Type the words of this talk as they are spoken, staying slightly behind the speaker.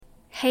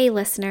Hey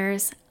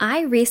listeners, I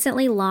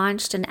recently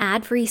launched an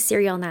ad-free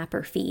serial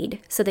napper feed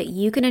so that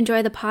you can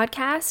enjoy the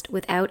podcast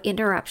without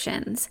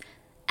interruptions.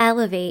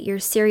 Elevate your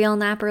serial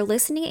napper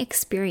listening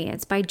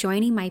experience by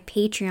joining my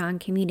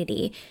Patreon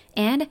community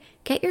and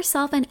get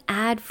yourself an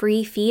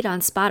ad-free feed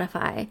on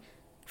Spotify.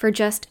 For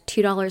just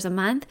 $2 a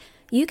month,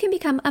 you can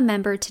become a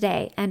member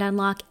today and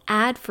unlock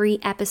ad-free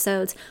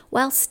episodes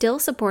while still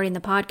supporting the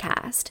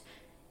podcast.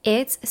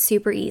 It's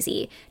super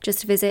easy.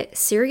 Just visit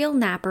Serial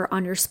Napper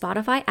on your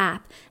Spotify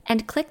app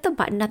and click the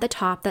button at the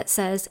top that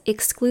says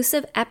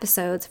Exclusive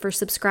Episodes for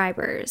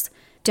Subscribers.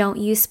 Don't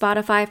use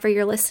Spotify for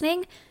your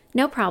listening?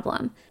 No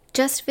problem.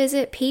 Just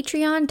visit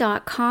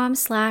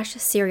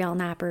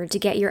patreon.com/serialnapper to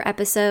get your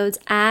episodes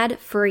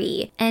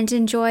ad-free and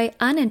enjoy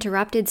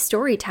uninterrupted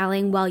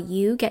storytelling while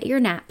you get your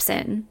naps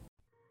in.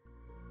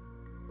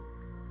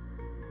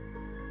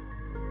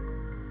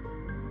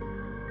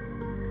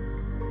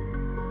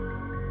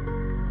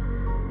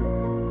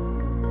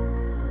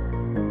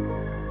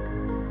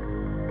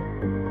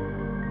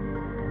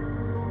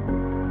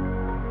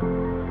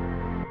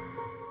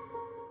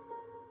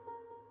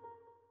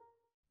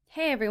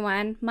 Hey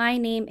everyone, my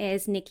name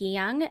is Nikki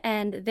Young,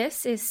 and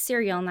this is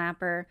Serial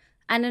Napper,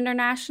 an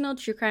international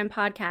true crime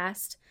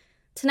podcast.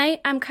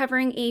 Tonight I'm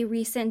covering a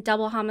recent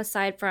double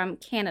homicide from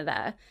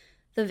Canada.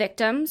 The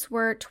victims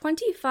were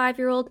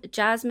 25-year-old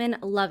Jasmine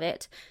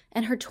Lovett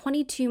and her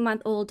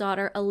 22-month-old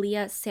daughter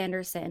Aaliyah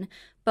Sanderson,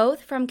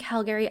 both from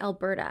Calgary,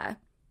 Alberta.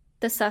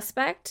 The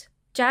suspect?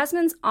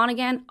 Jasmine's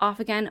on-again,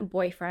 off-again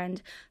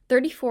boyfriend,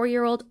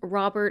 34-year-old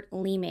Robert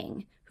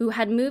Leeming, who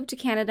had moved to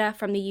Canada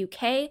from the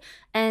UK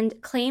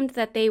and claimed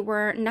that they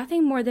were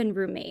nothing more than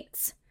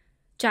roommates.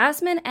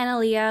 Jasmine and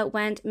Aaliyah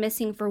went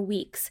missing for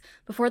weeks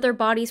before their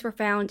bodies were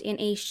found in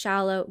a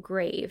shallow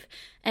grave,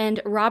 and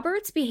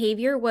Robert's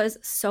behavior was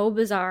so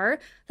bizarre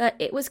that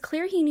it was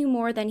clear he knew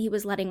more than he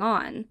was letting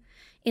on.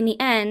 In the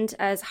end,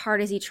 as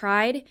hard as he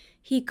tried,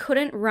 he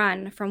couldn't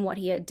run from what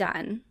he had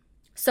done.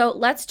 So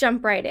let's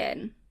jump right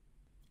in.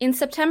 In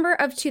September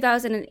of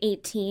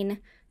 2018,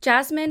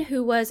 Jasmine,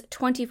 who was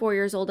 24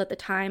 years old at the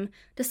time,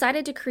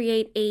 decided to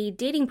create a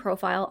dating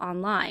profile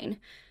online.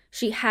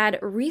 She had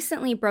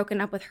recently broken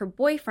up with her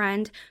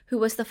boyfriend, who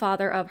was the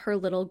father of her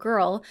little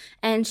girl,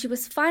 and she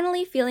was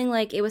finally feeling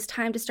like it was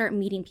time to start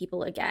meeting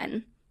people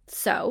again.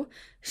 So,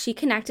 she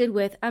connected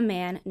with a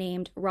man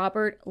named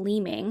Robert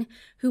Leeming,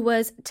 who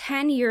was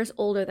 10 years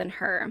older than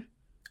her.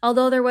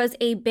 Although there was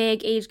a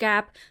big age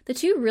gap, the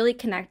two really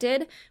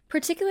connected,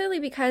 particularly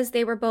because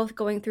they were both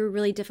going through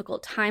really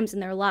difficult times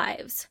in their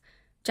lives.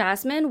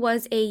 Jasmine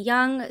was a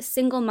young,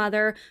 single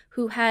mother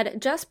who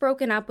had just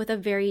broken up with a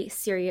very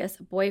serious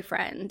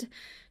boyfriend.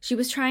 She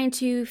was trying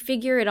to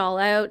figure it all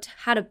out,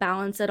 how to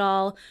balance it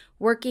all,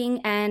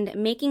 working and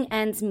making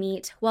ends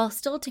meet while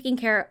still taking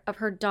care of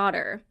her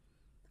daughter.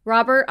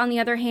 Robert, on the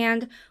other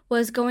hand,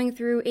 was going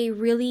through a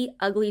really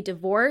ugly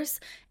divorce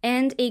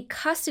and a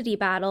custody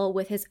battle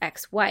with his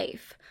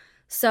ex-wife,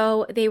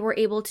 so they were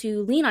able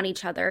to lean on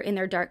each other in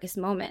their darkest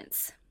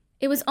moments.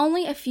 It was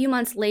only a few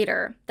months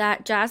later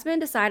that Jasmine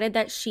decided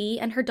that she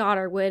and her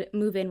daughter would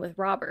move in with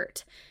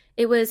Robert.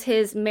 It was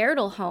his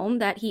marital home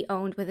that he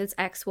owned with his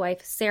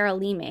ex-wife, Sarah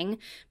Leeming,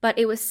 but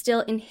it was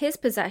still in his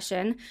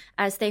possession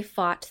as they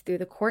fought through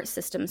the court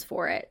systems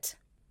for it.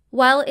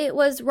 While it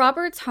was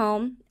Robert's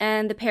home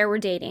and the pair were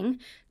dating,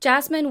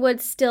 Jasmine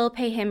would still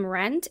pay him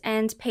rent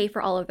and pay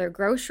for all of their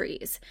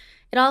groceries.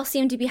 It all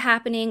seemed to be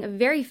happening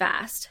very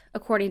fast,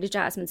 according to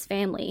Jasmine's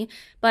family,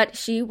 but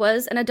she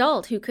was an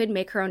adult who could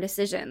make her own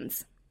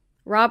decisions.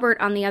 Robert,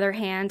 on the other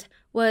hand,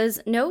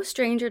 was no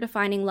stranger to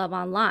finding love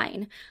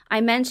online.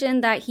 I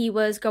mentioned that he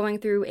was going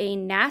through a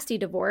nasty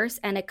divorce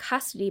and a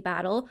custody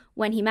battle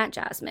when he met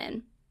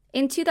Jasmine.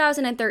 In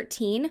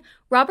 2013,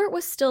 Robert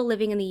was still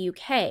living in the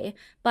UK,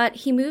 but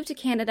he moved to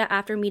Canada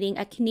after meeting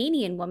a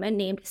Canadian woman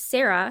named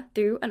Sarah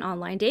through an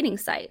online dating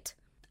site.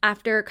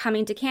 After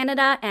coming to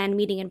Canada and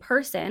meeting in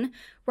person,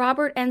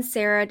 Robert and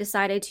Sarah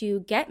decided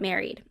to get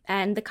married,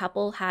 and the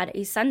couple had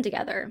a son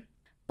together.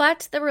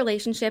 But the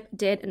relationship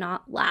did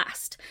not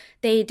last.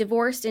 They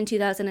divorced in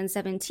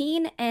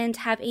 2017 and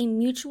have a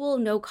mutual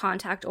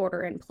no-contact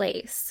order in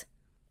place.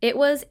 It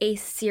was a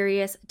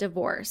serious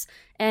divorce,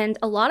 and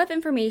a lot of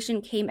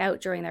information came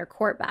out during their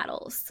court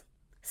battles.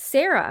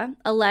 Sarah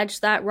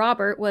alleged that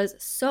Robert was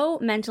so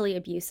mentally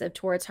abusive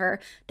towards her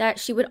that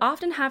she would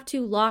often have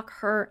to lock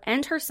her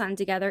and her son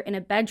together in a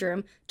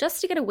bedroom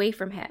just to get away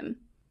from him.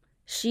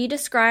 She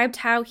described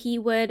how he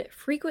would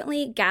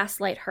frequently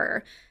gaslight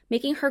her,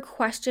 making her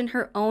question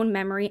her own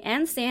memory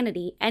and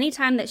sanity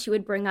anytime that she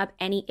would bring up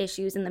any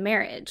issues in the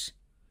marriage.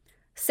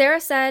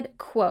 Sarah said,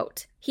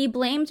 quote, "He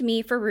blamed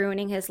me for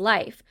ruining his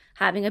life,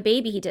 having a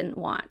baby he didn't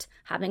want,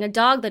 having a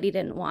dog that he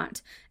didn't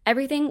want.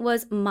 Everything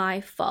was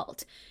my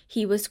fault.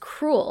 He was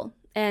cruel,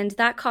 and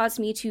that caused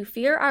me to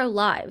fear our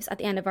lives at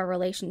the end of our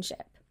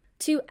relationship."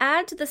 To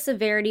add to the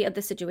severity of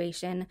the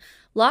situation,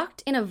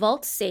 locked in a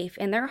vault safe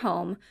in their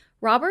home,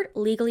 Robert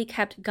legally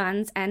kept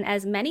guns and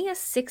as many as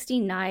 60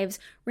 knives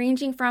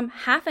ranging from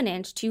half an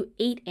inch to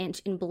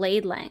 8-inch in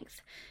blade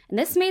length. And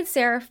this made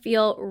Sarah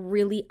feel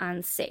really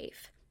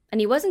unsafe.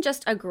 And he wasn't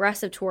just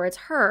aggressive towards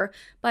her,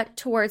 but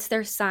towards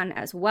their son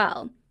as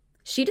well.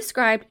 She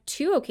described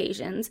 2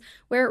 occasions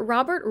where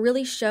Robert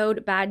really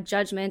showed bad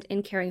judgment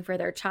in caring for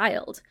their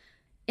child.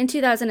 In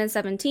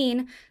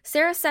 2017,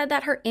 Sarah said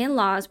that her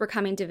in-laws were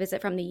coming to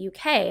visit from the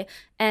UK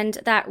and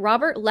that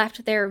Robert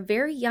left their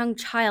very young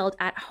child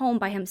at home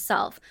by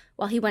himself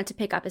while he went to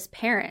pick up his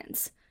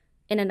parents.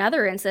 In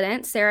another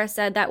incident, Sarah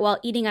said that while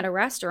eating at a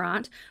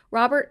restaurant,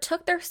 Robert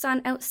took their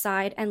son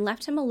outside and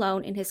left him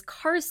alone in his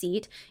car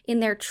seat in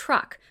their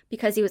truck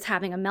because he was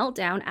having a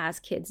meltdown, as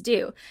kids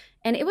do.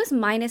 And it was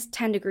minus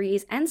 10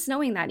 degrees and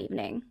snowing that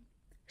evening.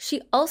 She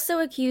also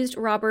accused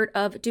Robert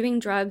of doing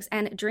drugs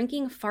and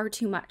drinking far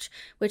too much,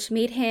 which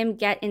made him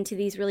get into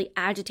these really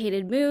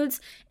agitated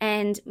moods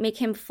and make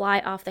him fly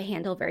off the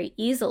handle very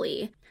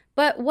easily.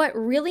 But what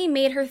really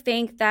made her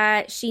think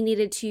that she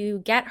needed to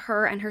get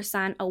her and her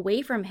son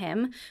away from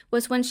him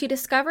was when she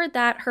discovered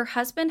that her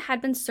husband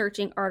had been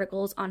searching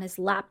articles on his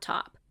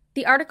laptop.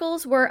 The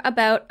articles were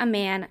about a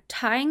man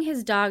tying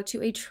his dog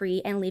to a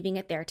tree and leaving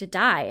it there to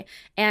die,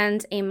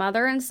 and a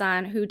mother and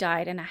son who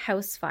died in a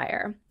house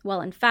fire.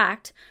 Well, in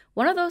fact,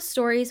 one of those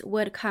stories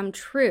would come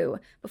true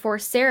before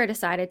Sarah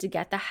decided to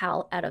get the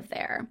hell out of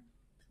there.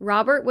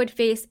 Robert would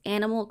face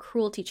animal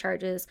cruelty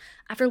charges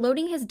after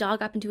loading his dog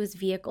up into his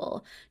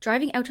vehicle,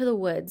 driving out to the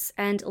woods,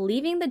 and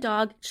leaving the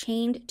dog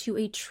chained to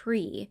a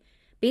tree.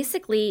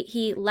 Basically,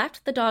 he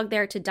left the dog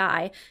there to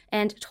die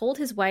and told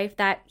his wife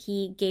that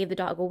he gave the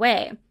dog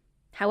away.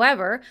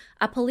 However,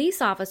 a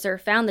police officer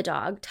found the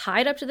dog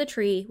tied up to the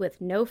tree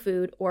with no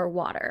food or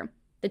water.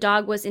 The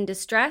dog was in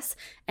distress,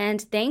 and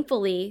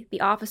thankfully,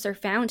 the officer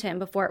found him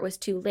before it was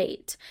too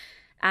late.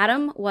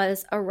 Adam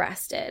was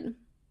arrested.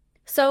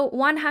 So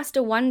one has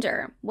to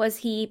wonder, was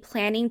he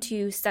planning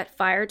to set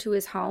fire to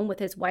his home with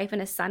his wife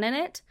and his son in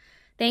it?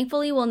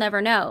 Thankfully, we'll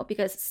never know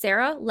because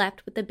Sarah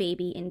left with the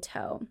baby in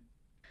tow.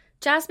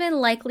 Jasmine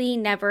likely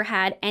never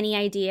had any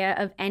idea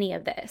of any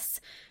of this.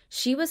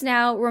 She was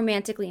now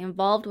romantically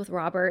involved with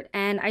Robert,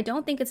 and I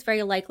don't think it's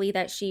very likely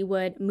that she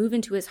would move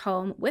into his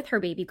home with her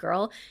baby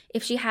girl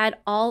if she had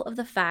all of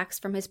the facts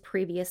from his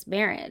previous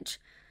marriage.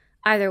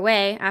 Either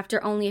way,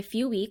 after only a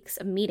few weeks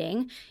of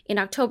meeting, in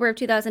October of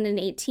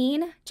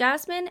 2018,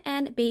 Jasmine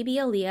and baby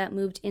Aaliyah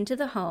moved into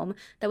the home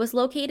that was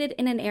located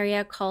in an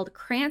area called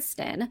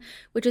Cranston,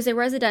 which is a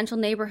residential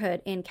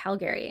neighborhood in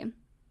Calgary.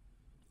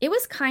 It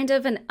was kind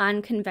of an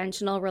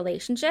unconventional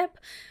relationship.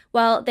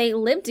 While they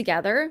lived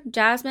together,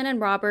 Jasmine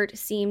and Robert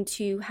seemed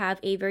to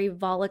have a very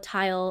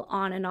volatile,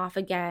 on and off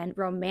again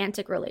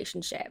romantic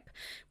relationship,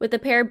 with the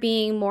pair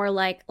being more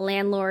like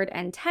landlord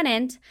and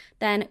tenant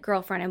than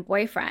girlfriend and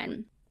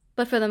boyfriend.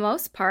 But for the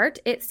most part,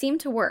 it seemed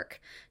to work.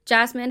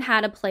 Jasmine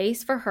had a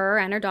place for her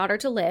and her daughter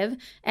to live,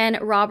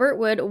 and Robert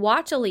would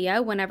watch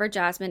Aaliyah whenever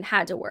Jasmine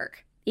had to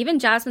work. Even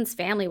Jasmine's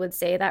family would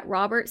say that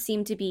Robert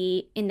seemed to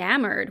be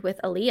enamored with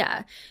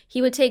Aaliyah.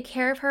 He would take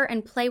care of her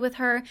and play with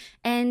her,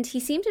 and he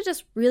seemed to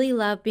just really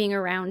love being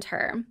around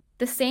her.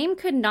 The same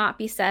could not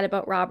be said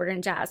about Robert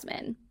and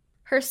Jasmine.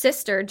 Her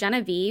sister,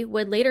 Genevieve,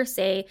 would later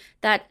say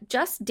that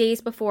just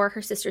days before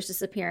her sister's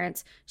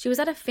disappearance, she was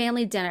at a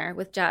family dinner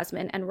with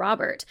Jasmine and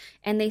Robert,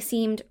 and they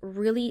seemed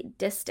really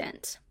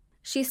distant.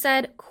 She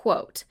said,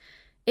 quote,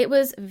 "It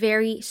was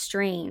very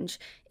strange.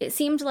 It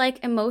seemed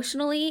like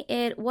emotionally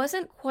it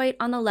wasn't quite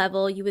on the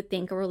level you would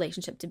think a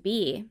relationship to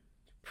be."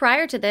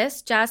 Prior to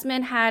this,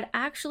 Jasmine had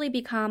actually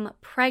become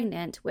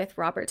pregnant with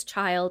Robert's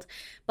child,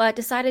 but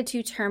decided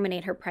to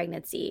terminate her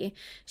pregnancy.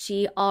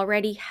 She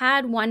already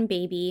had one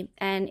baby,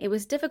 and it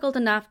was difficult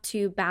enough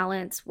to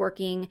balance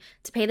working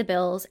to pay the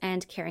bills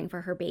and caring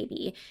for her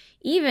baby,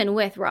 even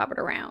with Robert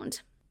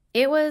around.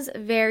 It was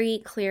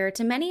very clear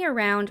to many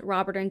around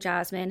Robert and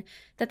Jasmine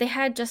that they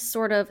had just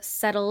sort of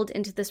settled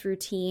into this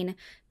routine,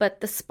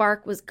 but the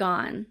spark was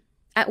gone.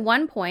 At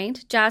one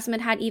point,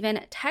 Jasmine had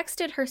even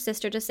texted her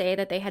sister to say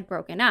that they had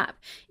broken up.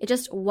 It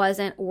just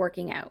wasn't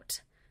working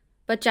out.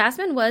 But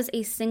Jasmine was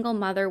a single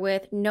mother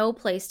with no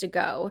place to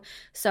go,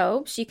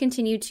 so she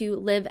continued to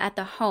live at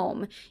the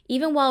home,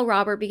 even while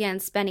Robert began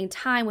spending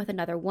time with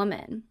another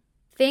woman.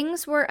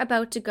 Things were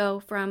about to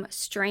go from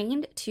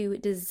strained to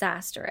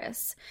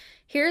disastrous.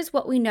 Here's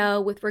what we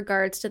know with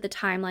regards to the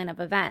timeline of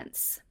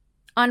events.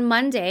 On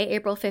Monday,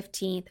 April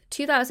 15th,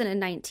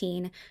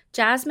 2019,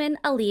 Jasmine,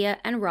 Aaliyah,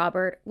 and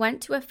Robert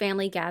went to a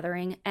family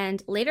gathering,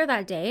 and later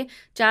that day,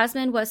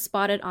 Jasmine was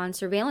spotted on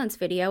surveillance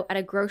video at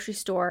a grocery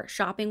store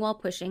shopping while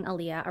pushing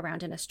Aaliyah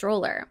around in a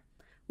stroller.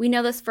 We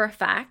know this for a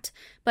fact,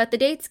 but the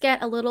dates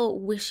get a little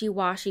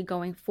wishy-washy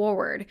going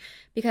forward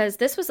because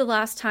this was the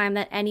last time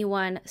that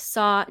anyone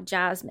saw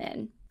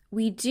Jasmine.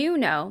 We do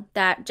know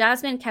that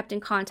Jasmine kept in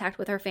contact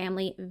with her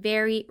family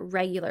very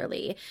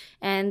regularly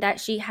and that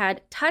she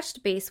had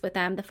touched base with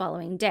them the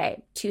following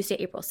day, Tuesday,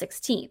 April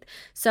 16th.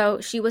 So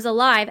she was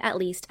alive at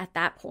least at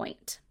that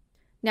point.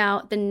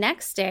 Now, the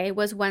next day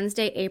was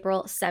Wednesday,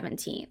 April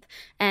 17th,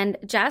 and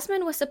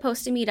Jasmine was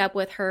supposed to meet up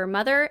with her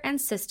mother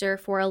and sister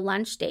for a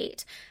lunch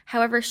date.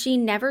 However, she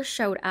never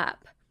showed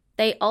up.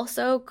 They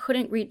also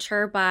couldn't reach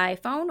her by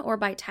phone or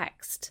by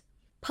text.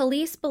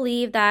 Police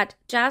believe that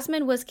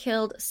Jasmine was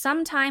killed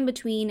sometime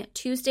between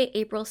Tuesday,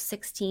 April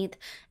 16th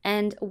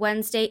and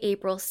Wednesday,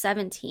 April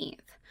 17th.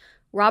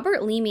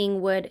 Robert Leeming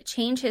would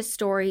change his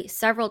story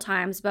several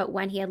times about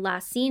when he had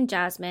last seen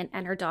Jasmine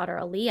and her daughter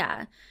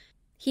Aaliyah.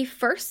 He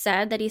first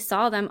said that he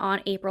saw them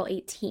on April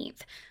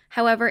 18th.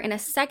 However, in a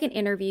second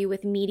interview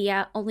with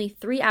media only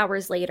 3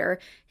 hours later,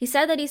 he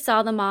said that he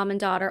saw the mom and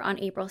daughter on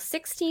April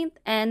 16th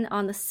and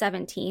on the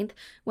 17th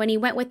when he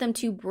went with them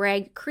to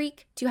Bragg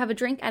Creek to have a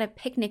drink at a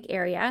picnic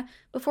area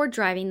before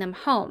driving them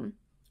home.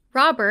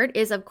 Robert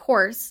is, of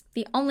course,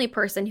 the only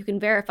person who can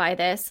verify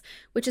this,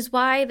 which is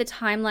why the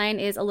timeline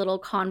is a little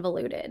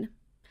convoluted.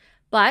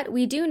 But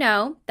we do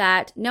know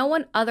that no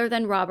one other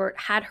than Robert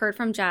had heard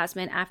from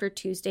Jasmine after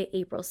Tuesday,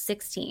 April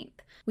 16th.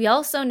 We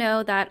also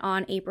know that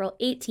on April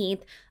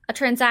 18th, a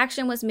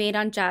transaction was made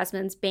on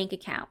Jasmine's bank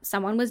account.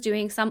 Someone was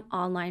doing some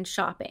online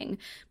shopping,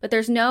 but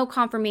there's no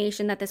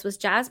confirmation that this was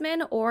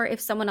Jasmine or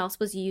if someone else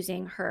was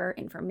using her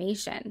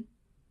information.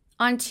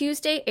 On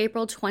Tuesday,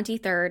 April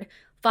 23rd,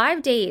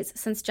 5 days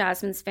since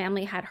Jasmine's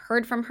family had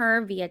heard from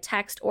her via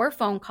text or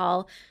phone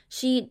call,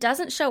 she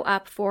doesn't show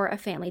up for a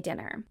family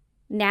dinner.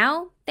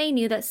 Now they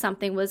knew that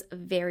something was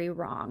very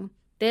wrong.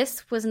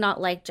 This was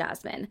not like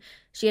Jasmine.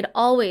 She had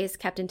always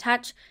kept in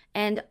touch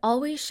and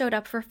always showed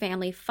up for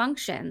family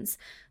functions,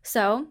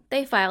 so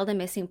they filed a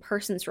missing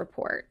persons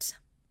report.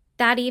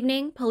 That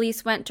evening,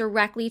 police went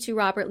directly to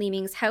Robert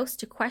Leeming's house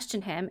to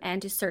question him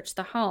and to search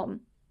the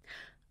home.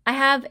 I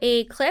have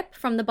a clip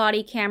from the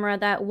body camera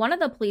that one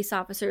of the police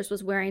officers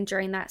was wearing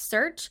during that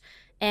search,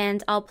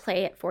 and I'll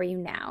play it for you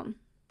now.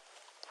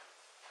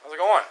 How's it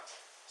going?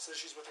 Says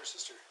she's with her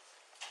sister.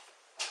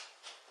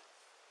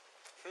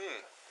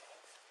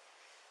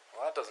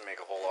 Well, that doesn't make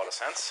a whole lot of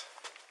sense.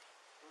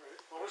 Alright,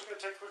 well, we're just going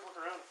to take a quick look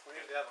around. We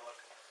need to have a look.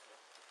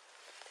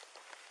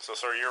 So,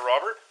 sorry, you're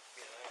Robert?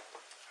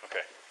 Yeah.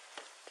 Okay.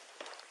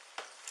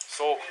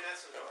 So,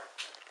 That's the door.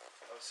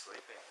 I was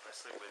sleeping. I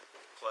sleep with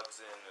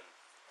plugs in and...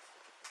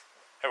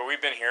 hey,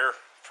 we've been here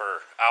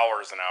for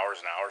hours and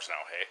hours and hours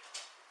now, hey?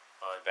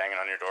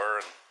 Banging on your door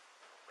and...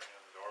 ringing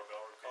on the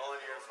doorbell. Calling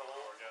your phone.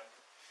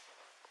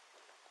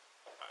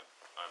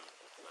 I've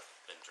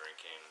been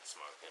drinking and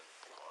smoking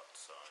a lot,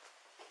 so...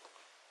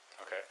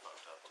 Okay.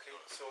 Okay,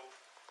 so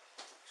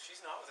she's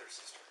not with her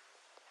sister.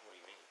 What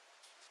do you mean?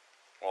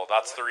 Well,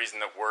 that's the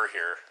reason that we're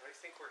here, Why do you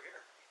think we're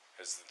here?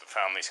 is that the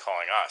family's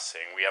calling us,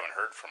 saying we haven't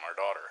heard from our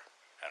daughter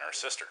and our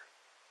sister.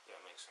 Yeah,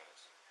 it makes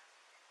sense.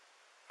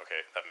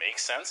 Okay, that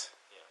makes sense?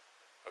 Yeah.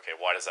 Okay,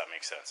 why does that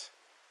make sense?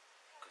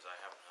 Because I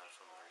haven't heard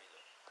from her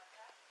either.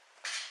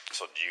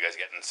 So, do you guys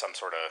get in some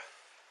sort of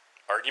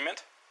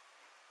argument?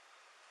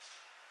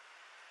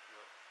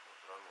 No, not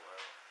that I'm aware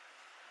of.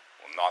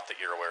 Well, not that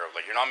you're aware of.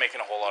 Like, you're not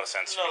making a whole lot of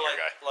sense to me, like,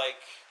 here, guy.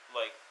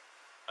 like,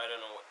 I don't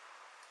know what,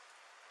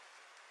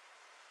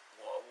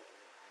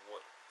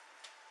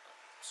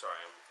 sorry,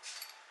 I'm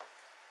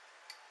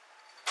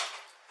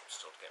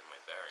still getting my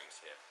bearings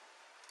here.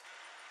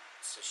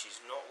 So she's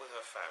not with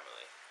her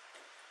family,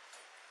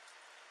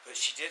 but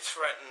she did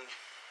threaten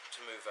to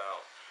move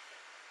out,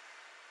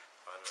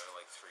 I don't know,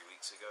 like 3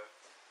 weeks ago.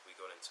 We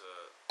got into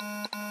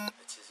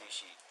a tizzy.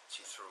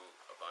 She threw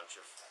a bunch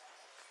of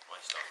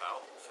my stuff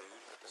out, food,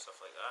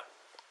 stuff like that,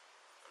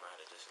 and I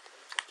had a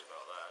discipline talk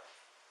about that.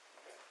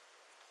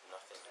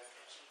 Nothing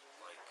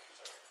like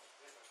that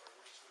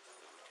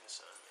would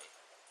concern me.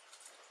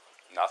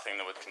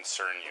 Nothing that would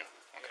concern you.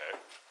 Okay.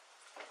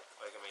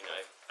 Like, I mean,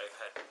 I've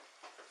had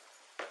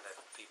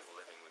people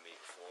living with me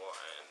before,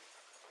 and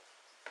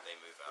they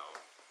move out.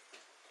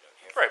 You don't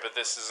hear from Right, them. but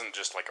this isn't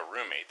just like a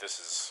roommate. This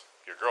is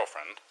your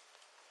girlfriend.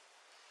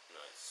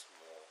 No, it's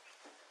more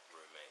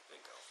roommate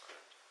than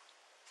girlfriend.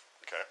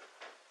 Okay.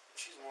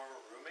 She's more of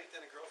a roommate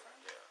than a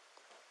girlfriend? Yeah.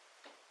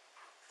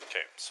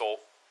 Okay, so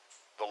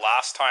the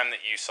last time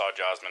that you saw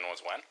Jasmine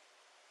was when?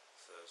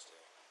 Thursday.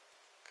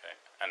 Okay.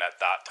 And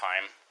at that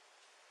time,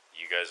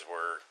 you guys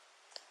were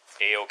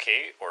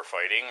A-okay or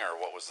fighting, or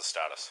what was the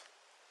status?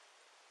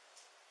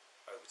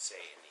 I would say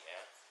in the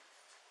air,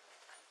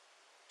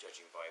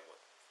 judging by what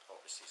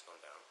obviously has gone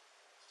down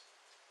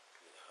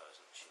with hers,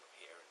 and she's not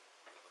here,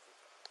 and we're looking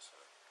for her, so.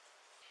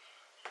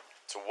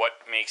 So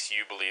what makes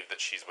you believe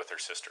that she's with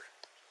her sister?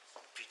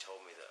 She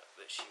told me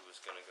that she was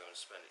going to go and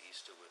spend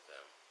Easter with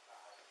them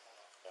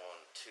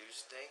on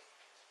Tuesday.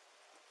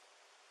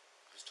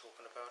 I was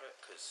talking about it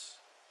because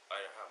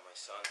I don't have my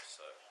son,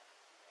 so,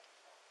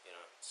 you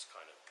know, it's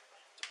kind of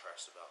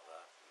depressed about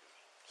that.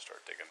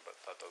 Start digging, but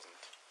that doesn't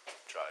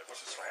jive.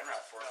 What's the saran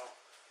wrap for? No.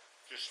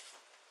 Just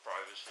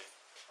privacy.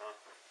 Huh?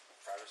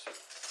 Privacy.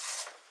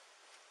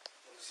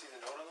 Did you see the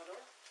note on the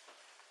door?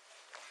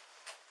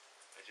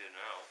 I do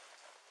now.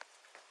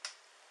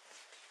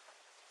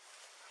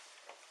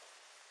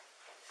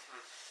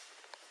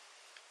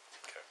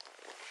 Okay.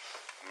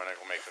 I'm gonna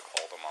go make a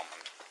call to mom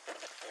and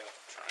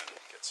try and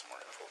get some more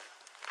info.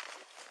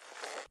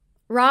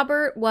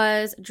 Robert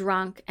was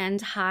drunk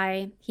and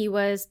high. He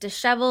was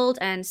disheveled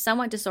and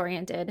somewhat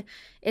disoriented.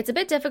 It's a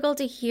bit difficult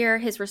to hear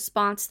his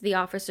response to the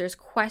officer's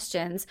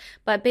questions,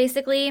 but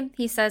basically,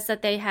 he says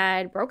that they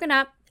had broken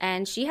up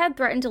and she had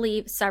threatened to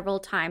leave several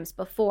times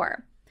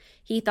before.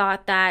 He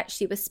thought that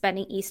she was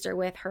spending Easter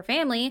with her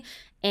family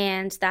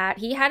and that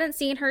he hadn't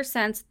seen her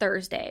since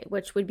Thursday,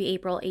 which would be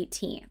April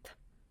 18th.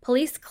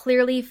 Police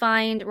clearly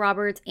find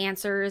Robert's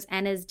answers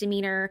and his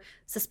demeanor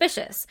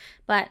suspicious,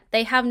 but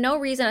they have no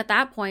reason at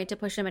that point to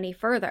push him any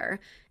further,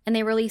 and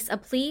they release a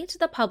plea to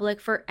the public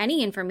for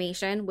any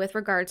information with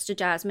regards to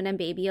Jasmine and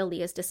baby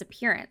Aaliyah's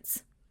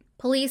disappearance.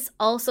 Police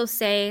also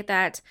say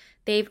that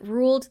they've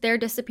ruled their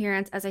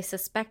disappearance as a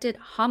suspected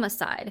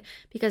homicide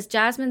because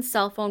Jasmine's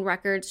cell phone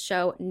records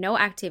show no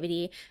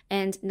activity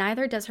and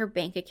neither does her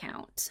bank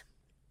account.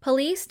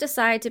 Police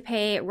decide to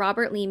pay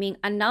Robert Leeming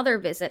another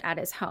visit at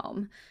his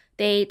home.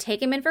 They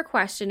take him in for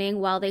questioning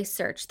while they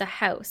search the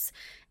house,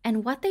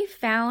 and what they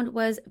found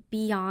was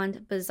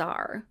beyond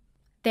bizarre.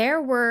 There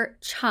were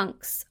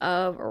chunks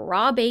of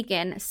raw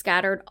bacon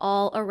scattered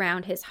all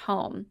around his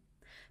home.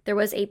 There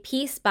was a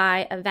piece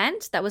by a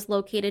vent that was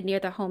located near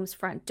the home's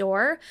front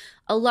door,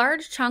 a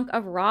large chunk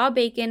of raw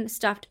bacon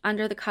stuffed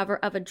under the cover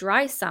of a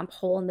dry sump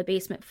hole in the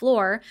basement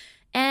floor,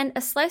 and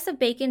a slice of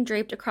bacon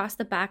draped across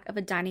the back of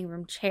a dining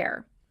room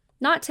chair.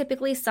 Not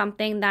typically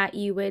something that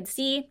you would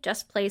see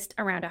just placed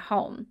around a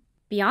home.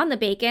 Beyond the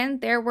bacon,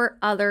 there were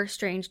other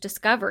strange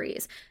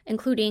discoveries,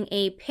 including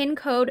a PIN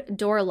code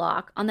door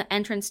lock on the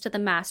entrance to the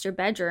master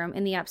bedroom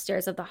in the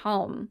upstairs of the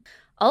home.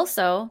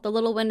 Also, the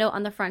little window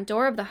on the front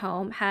door of the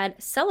home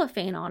had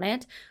cellophane on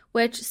it,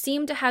 which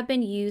seemed to have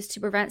been used to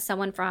prevent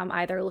someone from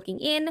either looking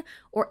in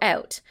or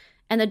out.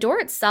 And the door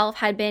itself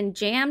had been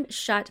jammed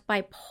shut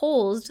by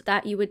poles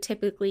that you would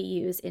typically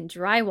use in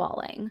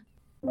drywalling.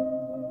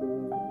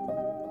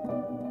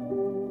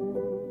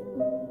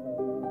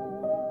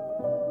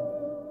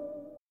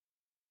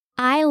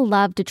 I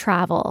love to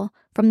travel.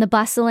 From the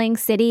bustling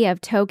city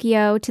of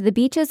Tokyo to the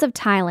beaches of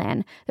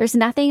Thailand, there's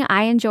nothing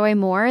I enjoy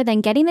more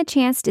than getting the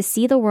chance to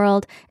see the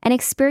world and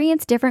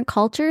experience different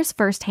cultures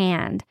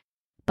firsthand.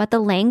 But the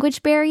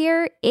language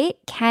barrier, it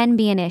can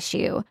be an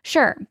issue.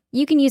 Sure,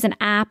 you can use an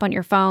app on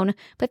your phone,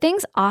 but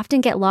things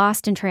often get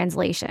lost in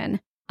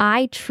translation.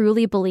 I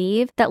truly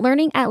believe that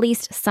learning at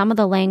least some of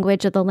the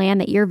language of the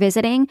land that you're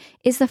visiting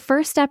is the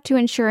first step to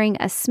ensuring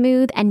a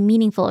smooth and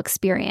meaningful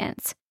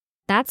experience.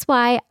 That's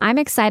why I'm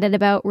excited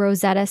about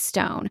Rosetta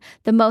Stone,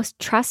 the most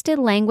trusted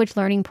language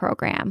learning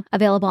program,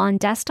 available on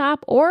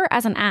desktop or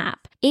as an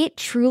app. It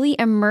truly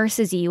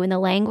immerses you in the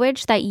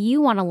language that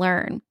you want to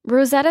learn.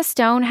 Rosetta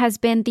Stone has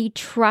been the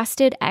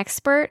trusted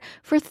expert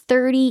for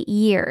 30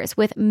 years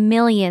with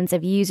millions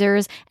of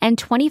users and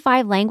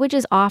 25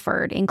 languages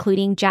offered,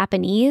 including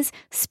Japanese,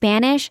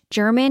 Spanish,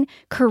 German,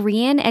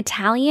 Korean,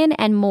 Italian,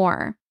 and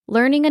more.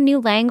 Learning a new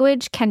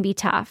language can be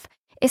tough,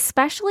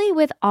 especially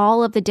with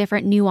all of the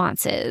different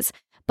nuances.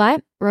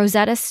 But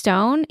Rosetta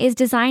Stone is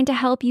designed to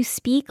help you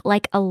speak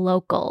like a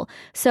local,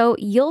 so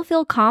you'll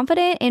feel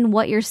confident in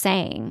what you're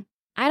saying.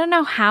 I don't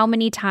know how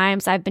many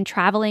times I've been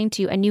traveling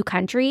to a new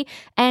country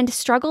and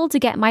struggled to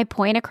get my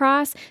point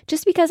across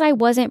just because I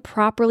wasn't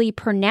properly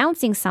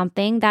pronouncing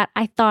something that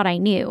I thought I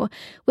knew,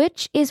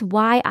 which is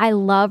why I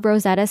love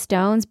Rosetta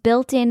Stone's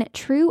built-in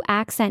true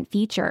accent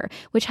feature,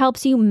 which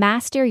helps you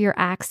master your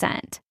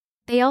accent.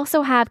 They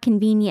also have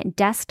convenient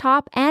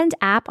desktop and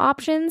app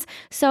options,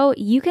 so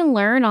you can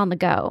learn on the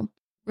go.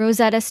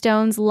 Rosetta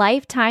Stone's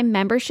lifetime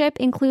membership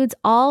includes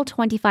all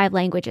 25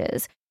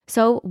 languages.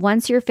 So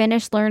once you're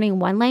finished learning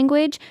one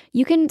language,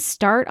 you can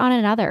start on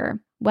another.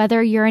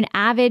 Whether you're an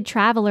avid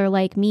traveler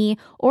like me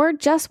or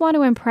just want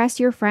to impress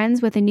your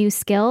friends with a new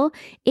skill,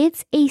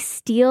 it's a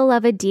steal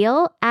of a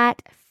deal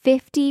at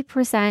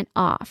 50%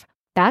 off.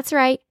 That's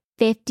right.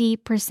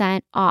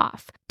 50%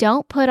 off.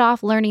 Don't put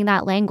off learning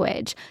that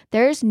language.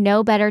 There's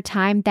no better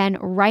time than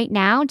right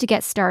now to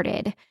get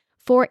started.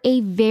 For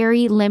a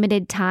very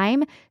limited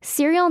time,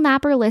 Serial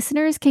Napper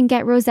listeners can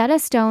get Rosetta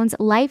Stone's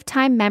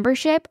lifetime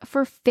membership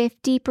for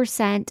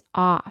 50%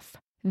 off.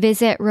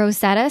 Visit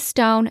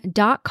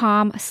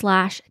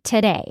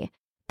rosettastone.com/today.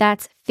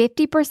 That's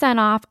 50%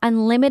 off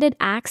unlimited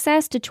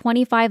access to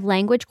 25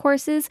 language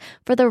courses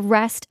for the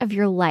rest of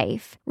your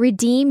life.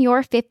 Redeem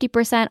your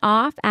 50%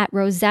 off at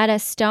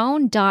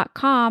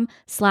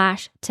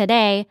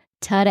rosettastone.com/today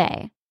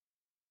today.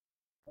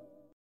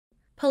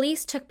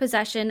 Police took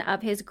possession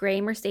of his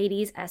gray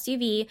Mercedes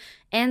SUV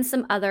and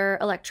some other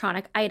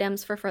electronic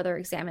items for further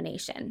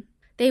examination.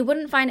 They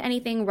wouldn't find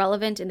anything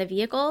relevant in the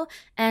vehicle,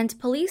 and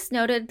police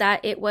noted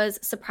that it was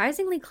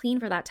surprisingly clean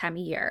for that time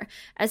of year,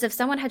 as if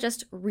someone had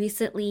just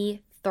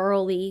recently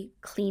thoroughly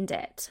cleaned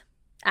it.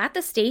 At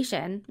the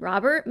station,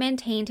 Robert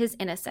maintained his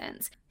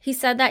innocence. He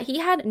said that he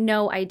had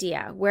no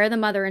idea where the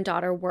mother and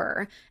daughter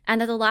were, and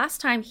that the last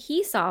time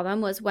he saw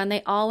them was when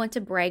they all went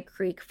to Bragg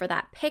Creek for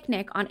that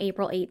picnic on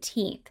April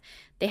 18th.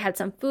 They had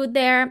some food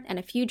there and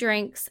a few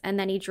drinks, and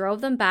then he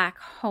drove them back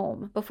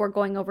home before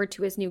going over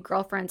to his new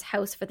girlfriend's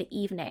house for the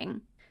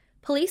evening.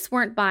 Police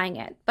weren't buying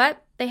it,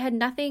 but they had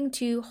nothing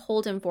to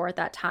hold him for at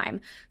that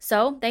time,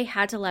 so they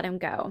had to let him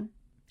go.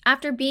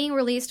 After being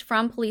released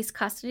from police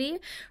custody,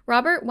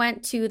 Robert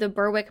went to the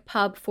Berwick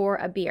pub for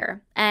a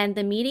beer, and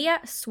the media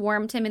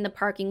swarmed him in the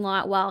parking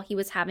lot while he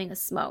was having a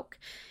smoke.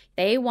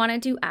 They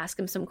wanted to ask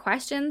him some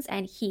questions,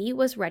 and he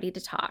was ready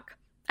to talk.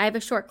 I have a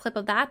short clip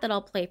of that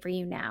I'll play for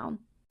you now.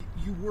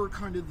 You were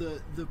kind of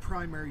the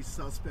primary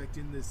suspect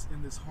in this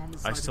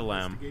homicide I still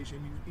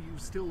investigation. You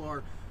still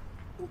are.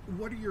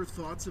 What are your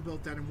thoughts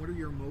about that, and what are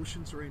your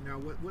emotions right now?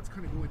 What's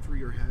kind of going through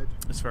your head?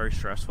 It's very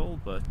stressful,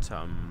 but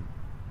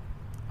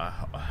I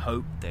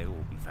hope they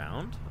will be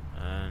found,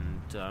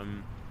 and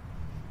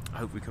I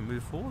hope we can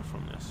move forward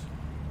from this.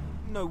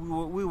 No,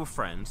 we were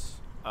friends,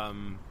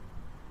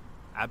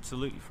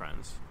 absolutely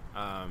friends,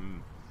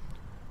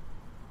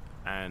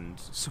 and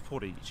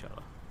supported each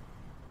other.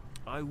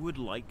 I would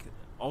like,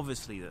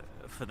 obviously,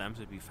 for them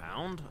to be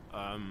found,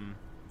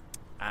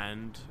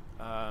 and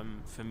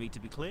for me to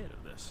be cleared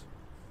of this.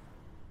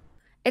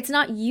 It's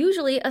not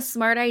usually a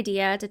smart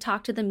idea to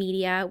talk to the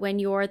media when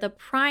you're the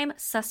prime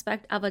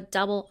suspect of a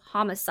double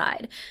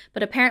homicide,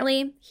 but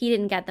apparently he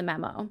didn't get the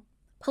memo.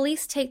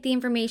 Police take the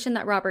information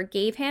that Robert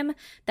gave him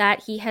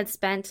that he had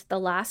spent the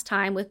last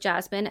time with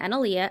Jasmine and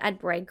Aaliyah at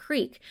Bragg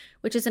Creek,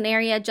 which is an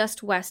area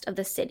just west of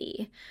the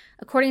city.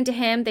 According to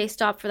him, they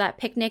stopped for that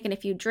picnic and a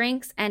few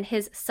drinks, and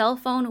his cell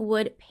phone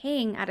would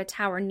ping at a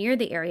tower near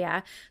the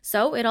area,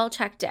 so it all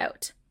checked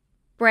out.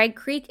 Bragg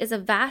Creek is a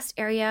vast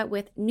area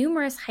with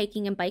numerous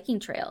hiking and biking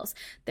trails.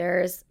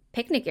 There's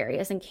picnic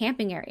areas and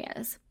camping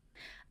areas.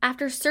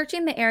 After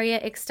searching the area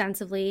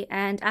extensively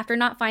and after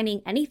not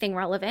finding anything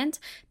relevant,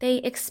 they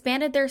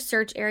expanded their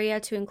search area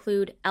to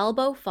include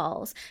Elbow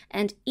Falls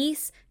and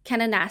East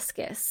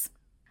Kananaskis.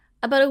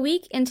 About a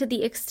week into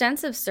the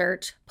extensive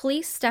search,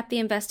 police stepped the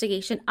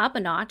investigation up a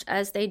notch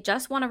as they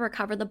just want to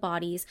recover the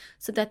bodies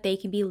so that they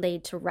can be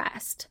laid to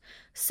rest.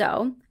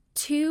 So,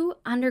 2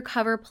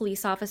 undercover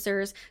police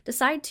officers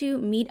decide to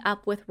meet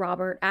up with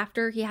Robert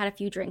after he had a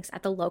few drinks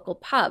at the local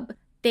pub.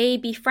 They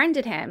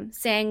befriended him,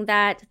 saying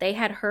that they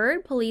had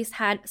heard police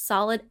had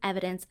solid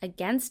evidence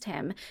against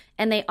him,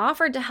 and they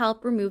offered to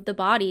help remove the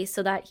body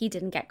so that he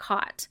didn't get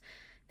caught.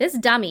 This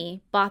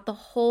dummy bought the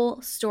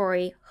whole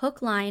story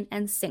hook, line,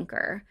 and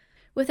sinker.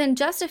 Within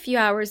just a few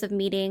hours of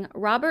meeting,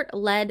 Robert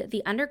led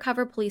the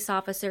undercover police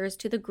officers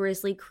to the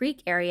Grizzly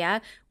Creek area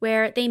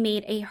where they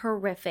made a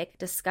horrific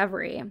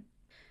discovery.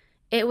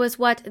 It was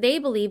what they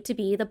believed to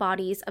be the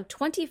bodies of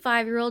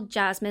 25-year-old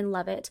Jasmine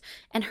Levitt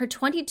and her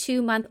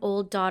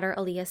 22-month-old daughter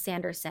Aaliyah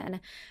Sanderson,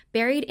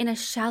 buried in a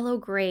shallow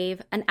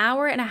grave an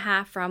hour and a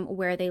half from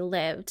where they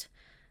lived.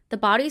 The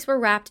bodies were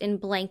wrapped in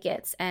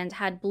blankets and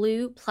had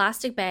blue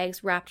plastic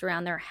bags wrapped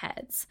around their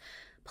heads.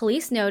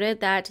 Police noted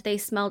that they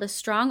smelled a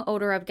strong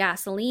odor of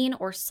gasoline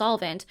or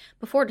solvent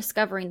before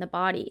discovering the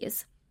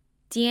bodies.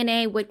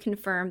 DNA would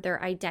confirm their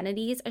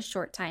identities a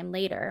short time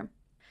later.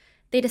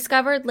 They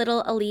discovered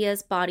little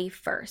Aaliyah's body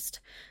first.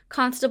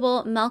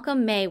 Constable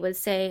Malcolm May would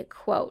say,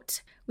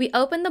 quote, "We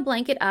opened the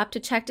blanket up to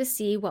check to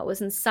see what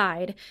was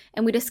inside,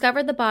 and we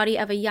discovered the body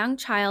of a young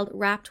child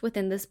wrapped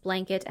within this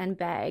blanket and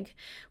bag.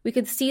 We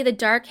could see the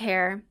dark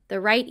hair, the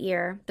right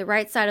ear, the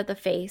right side of the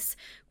face.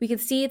 We could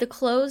see the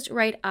closed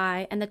right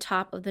eye and the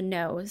top of the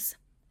nose.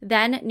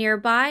 Then,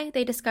 nearby,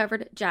 they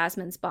discovered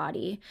Jasmine's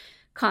body."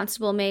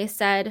 Constable May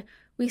said,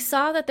 "We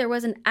saw that there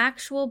was an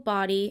actual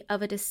body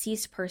of a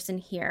deceased person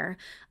here,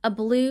 a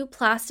blue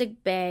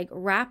plastic bag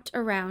wrapped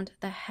around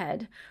the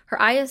head. Her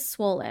eye is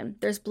swollen.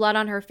 There's blood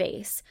on her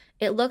face.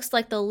 It looks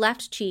like the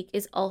left cheek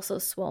is also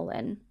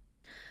swollen."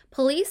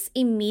 Police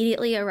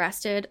immediately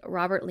arrested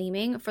Robert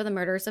Leeming for the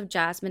murders of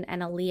Jasmine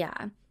and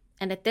Aaliyah.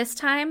 And at this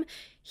time,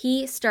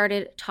 he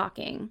started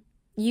talking.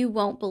 You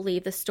won't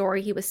believe the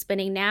story he was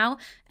spinning now,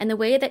 and the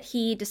way that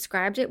he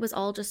described it was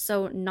all just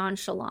so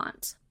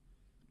nonchalant.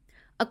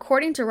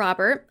 According to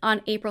Robert,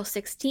 on April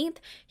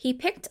 16th, he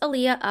picked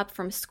Aaliyah up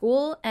from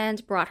school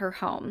and brought her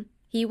home.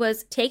 He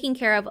was taking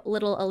care of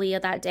little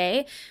Aaliyah that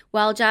day,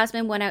 while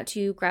Jasmine went out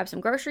to grab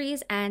some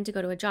groceries and to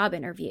go to a job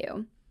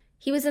interview.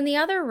 He was in the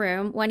other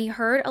room when he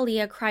heard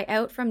Aaliyah cry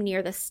out from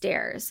near the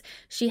stairs.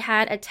 She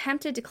had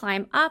attempted to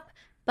climb up,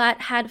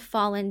 but had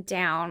fallen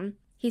down.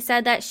 He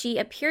said that she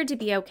appeared to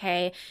be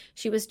okay.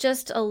 She was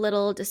just a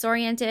little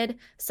disoriented,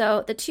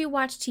 so the two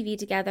watched TV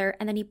together,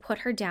 and then he put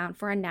her down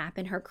for a nap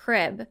in her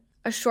crib.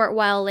 A short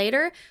while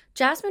later,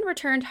 Jasmine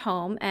returned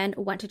home and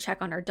went to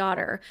check on her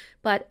daughter,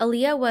 but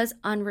Aaliyah was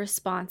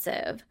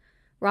unresponsive.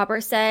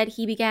 Robert said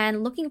he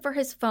began looking for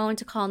his phone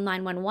to call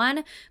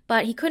 911,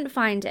 but he couldn't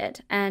find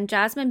it, and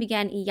Jasmine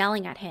began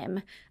yelling at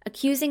him,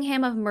 accusing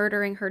him of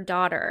murdering her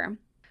daughter.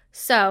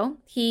 So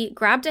he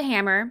grabbed a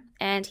hammer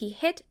and he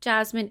hit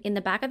Jasmine in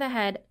the back of the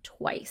head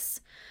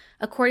twice.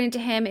 According to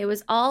him, it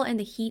was all in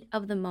the heat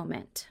of the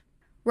moment.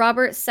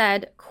 Robert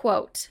said,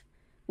 quote,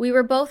 "We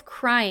were both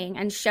crying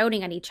and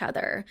shouting at each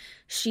other.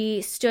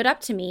 She stood up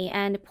to me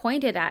and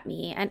pointed at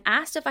me and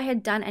asked if I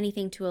had done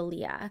anything to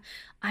Aaliyah.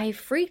 I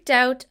freaked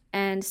out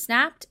and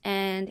snapped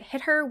and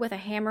hit her with a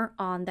hammer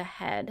on the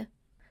head."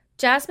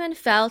 Jasmine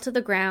fell to the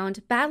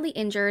ground, badly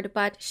injured,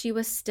 but she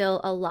was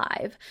still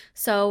alive.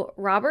 So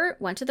Robert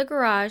went to the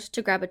garage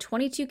to grab a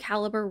 .22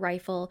 caliber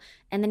rifle,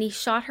 and then he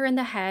shot her in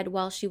the head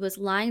while she was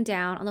lying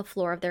down on the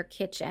floor of their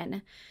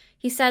kitchen.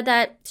 He said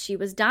that she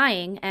was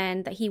dying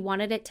and that he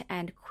wanted it to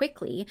end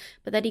quickly,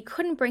 but that he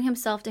couldn't bring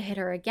himself to hit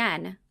her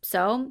again,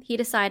 so he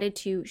decided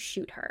to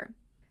shoot her.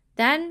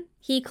 Then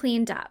he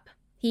cleaned up.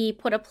 He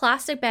put a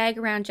plastic bag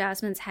around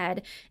Jasmine's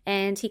head,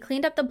 and he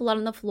cleaned up the blood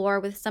on the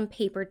floor with some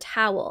paper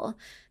towel.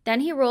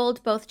 Then he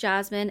rolled both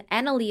Jasmine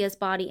and Aaliyah's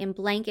body in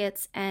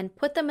blankets and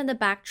put them in the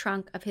back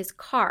trunk of his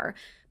car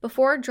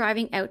before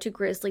driving out to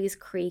Grizzlies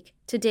Creek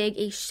to dig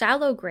a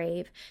shallow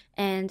grave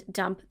and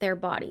dump their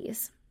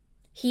bodies.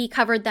 He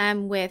covered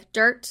them with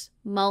dirt,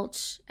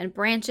 mulch, and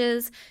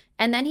branches,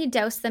 and then he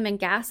doused them in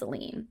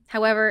gasoline.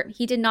 However,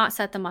 he did not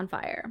set them on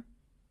fire.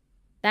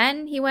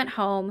 Then he went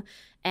home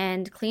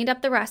and cleaned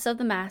up the rest of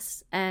the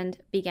mess and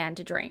began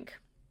to drink.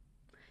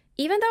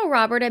 Even though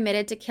Robert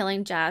admitted to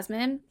killing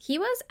Jasmine, he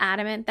was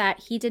adamant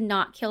that he did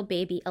not kill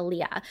baby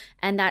Aaliyah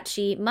and that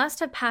she must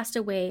have passed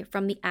away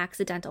from the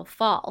accidental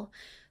fall.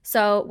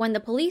 So when the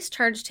police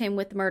charged him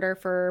with murder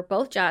for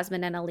both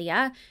Jasmine and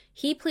Aaliyah,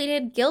 he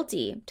pleaded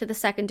guilty to the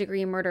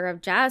second-degree murder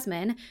of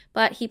Jasmine,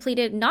 but he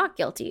pleaded not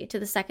guilty to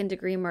the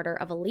second-degree murder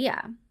of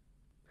Aaliyah.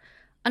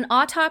 An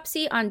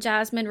autopsy on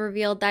Jasmine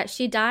revealed that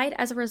she died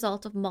as a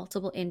result of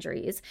multiple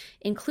injuries,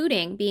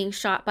 including being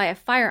shot by a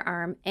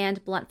firearm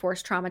and blunt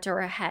force trauma to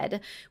her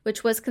head,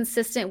 which was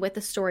consistent with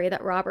the story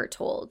that Robert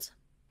told.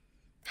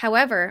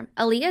 However,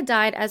 Aaliyah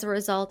died as a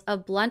result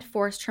of blunt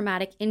force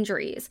traumatic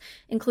injuries,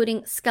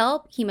 including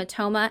scalp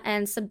hematoma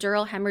and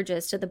subdural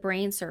hemorrhages to the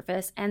brain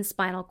surface and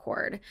spinal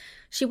cord.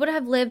 She would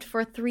have lived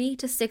for 3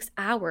 to 6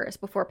 hours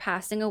before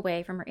passing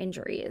away from her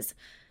injuries.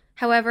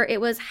 However, it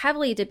was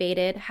heavily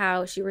debated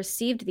how she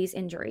received these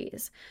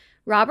injuries.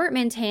 Robert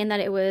maintained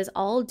that it was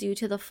all due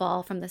to the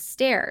fall from the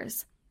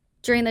stairs.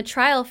 During the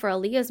trial for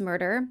Aaliyah's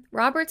murder,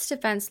 Robert's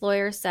defense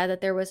lawyer said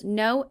that there was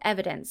no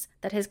evidence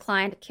that his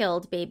client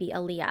killed baby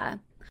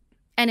Aaliyah.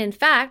 And in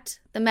fact,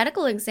 the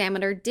medical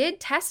examiner did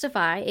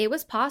testify it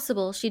was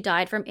possible she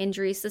died from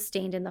injuries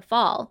sustained in the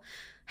fall.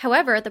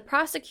 However, the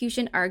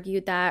prosecution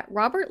argued that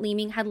Robert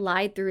Leeming had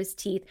lied through his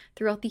teeth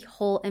throughout the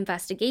whole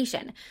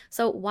investigation,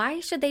 so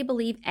why should they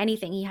believe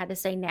anything he had to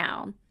say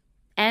now?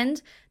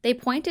 And they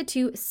pointed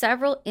to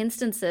several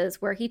instances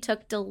where he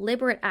took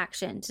deliberate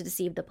action to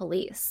deceive the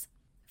police.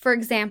 For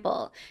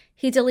example,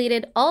 he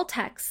deleted all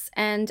texts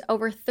and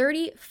over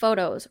 30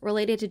 photos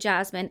related to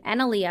Jasmine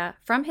and Aaliyah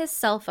from his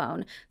cell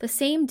phone the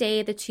same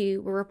day the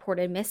two were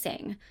reported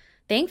missing.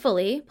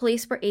 Thankfully,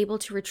 police were able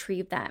to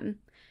retrieve them.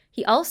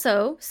 He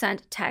also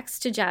sent texts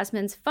to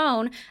Jasmine's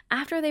phone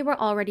after they were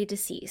already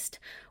deceased.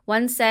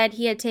 One said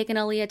he had taken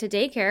Aaliyah to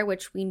daycare,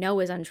 which we know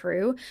is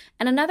untrue,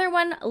 and another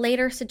one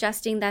later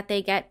suggesting that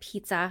they get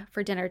pizza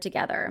for dinner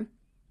together.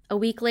 A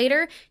week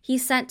later, he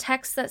sent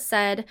texts that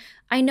said,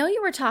 "I know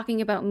you were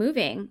talking about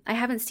moving. I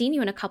haven't seen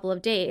you in a couple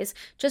of days.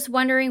 Just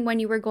wondering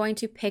when you were going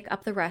to pick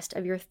up the rest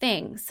of your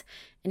things."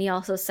 And he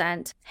also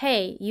sent,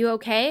 "Hey, you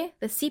okay?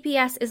 The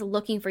CPS is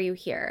looking for you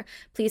here.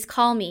 Please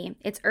call me.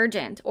 It's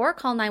urgent. Or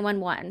call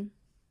 911.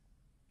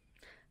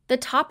 The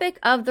topic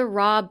of the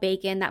raw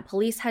bacon that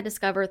police had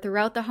discovered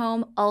throughout the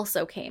home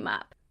also came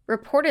up.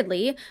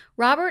 Reportedly,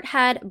 Robert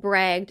had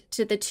bragged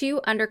to the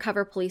 2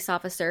 undercover police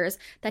officers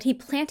that he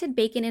planted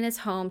bacon in his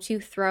home to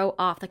throw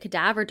off the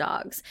cadaver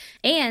dogs,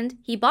 and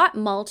he bought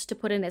mulch to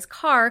put in his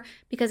car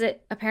because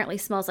it apparently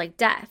smells like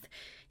death.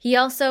 He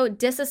also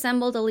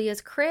disassembled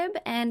Aaliyah's crib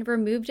and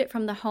removed it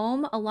from the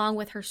home along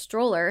with her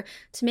stroller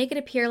to make it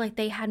appear like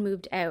they had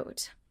moved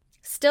out.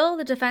 Still,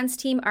 the defense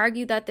team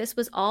argued that this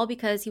was all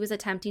because he was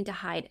attempting to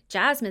hide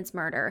Jasmine's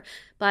murder,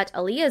 but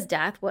Aaliyah's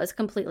death was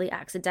completely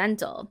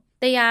accidental.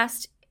 They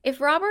asked, if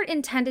Robert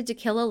intended to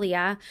kill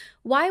Aaliyah,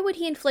 why would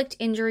he inflict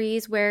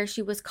injuries where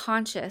she was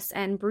conscious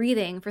and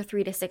breathing for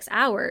 3 to 6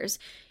 hours?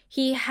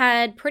 He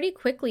had pretty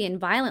quickly and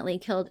violently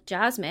killed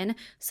Jasmine,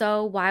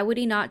 so why would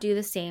he not do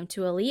the same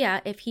to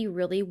Aaliyah if he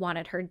really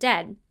wanted her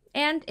dead?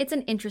 And it's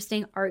an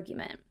interesting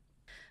argument.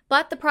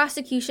 But the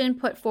prosecution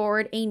put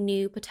forward a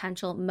new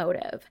potential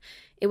motive.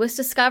 It was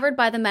discovered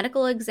by the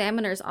medical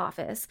examiner's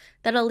office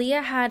that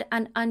Aaliyah had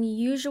an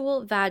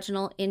unusual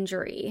vaginal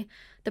injury.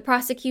 The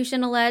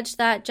prosecution alleged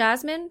that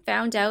Jasmine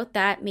found out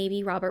that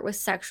maybe Robert was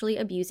sexually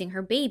abusing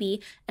her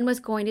baby and was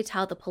going to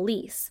tell the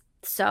police.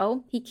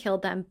 So he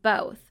killed them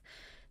both.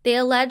 They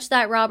alleged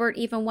that Robert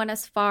even went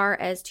as far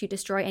as to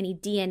destroy any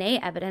DNA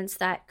evidence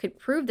that could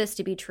prove this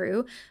to be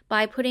true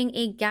by putting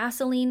a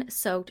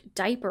gasoline-soaked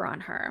diaper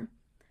on her.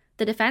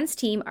 The defense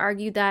team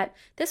argued that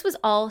this was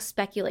all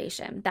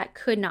speculation that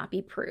could not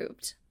be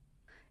proved.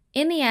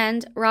 In the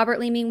end, Robert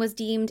Leeming was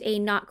deemed a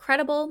not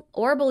credible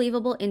or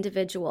believable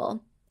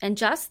individual. And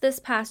just this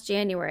past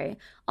January,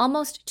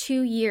 almost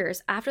 2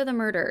 years after the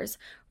murders,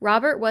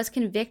 Robert was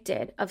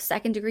convicted of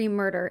second-degree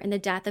murder in the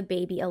death of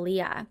baby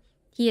Aaliyah.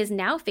 He is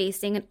now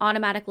facing an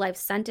automatic life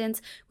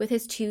sentence with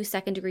his 2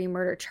 second-degree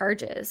murder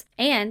charges,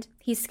 and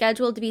he's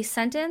scheduled to be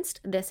sentenced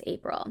this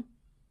April.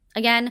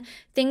 Again,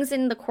 things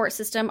in the court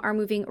system are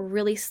moving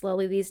really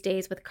slowly these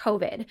days with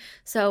COVID,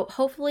 so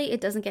hopefully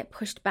it doesn't get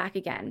pushed back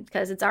again,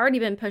 because it's already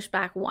been pushed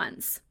back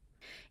once.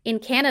 In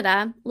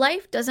Canada,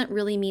 life doesn't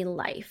really mean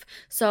life,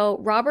 so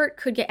Robert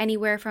could get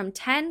anywhere from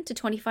 10 to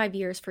 25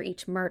 years for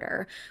each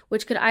murder,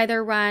 which could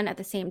either run at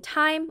the same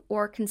time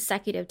or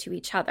consecutive to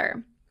each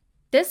other.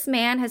 This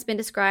man has been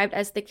described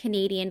as the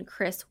Canadian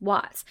Chris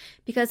Watts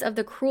because of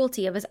the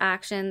cruelty of his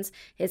actions,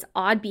 his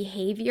odd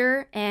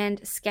behavior,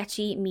 and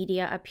sketchy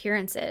media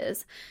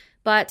appearances.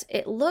 But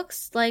it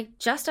looks like,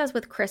 just as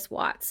with Chris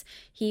Watts,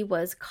 he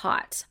was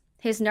caught.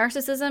 His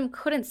narcissism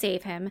couldn't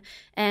save him,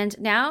 and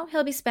now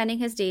he'll be spending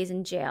his days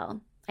in jail.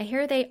 I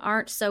hear they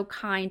aren't so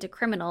kind to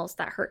criminals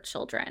that hurt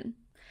children.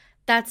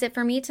 That's it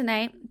for me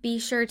tonight. Be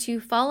sure to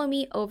follow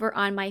me over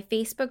on my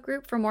Facebook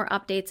group for more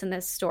updates in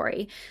this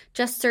story.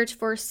 Just search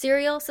for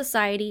Serial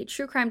Society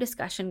True Crime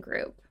Discussion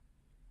Group.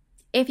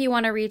 If you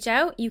want to reach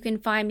out, you can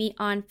find me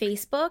on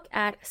Facebook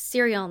at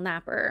Serial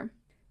Napper.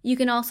 You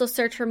can also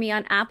search for me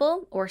on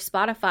Apple or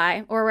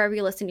Spotify or wherever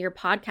you listen to your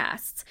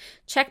podcasts.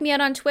 Check me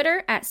out on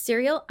Twitter at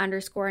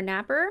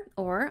serial_napper,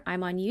 or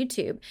I'm on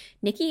YouTube,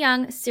 Nikki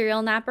Young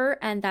Serial Napper,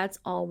 and that's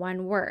all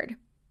one word.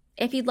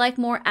 If you'd like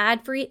more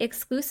ad-free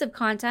exclusive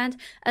content,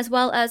 as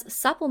well as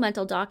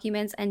supplemental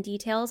documents and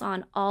details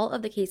on all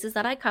of the cases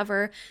that I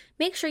cover,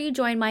 make sure you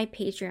join my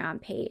Patreon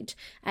page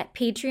at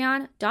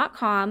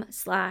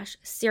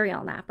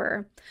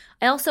patreon.com/serialnapper.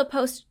 I also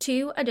post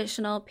 2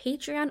 additional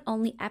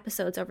Patreon-only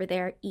episodes over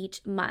there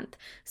each month,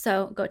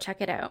 so go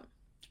check it out.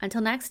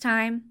 Until next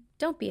time,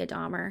 don't be a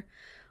Dahmer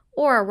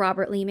or a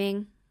Robert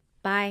Leeming.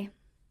 Bye.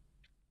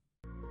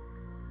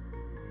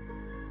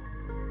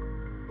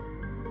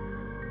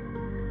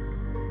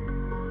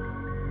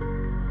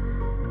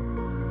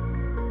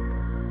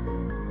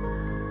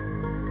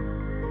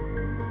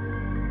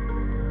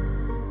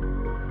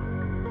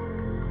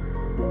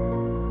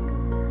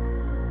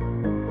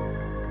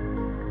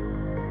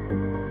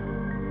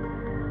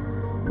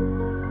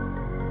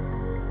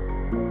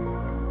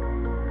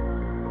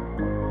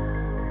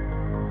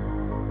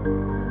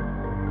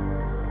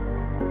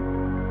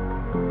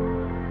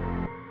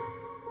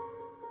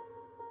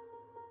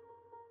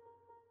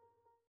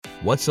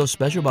 What's so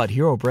special about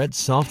Hero Bread's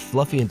soft,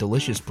 fluffy, and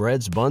delicious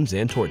breads, buns,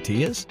 and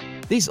tortillas?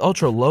 These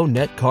ultra-low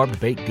net-carb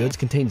baked goods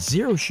contain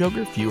zero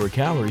sugar, fewer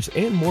calories,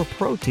 and more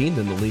protein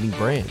than the leading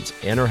brands,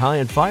 and are high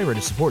in fiber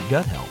to support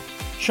gut health.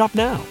 Shop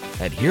now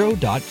at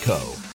Hero.co.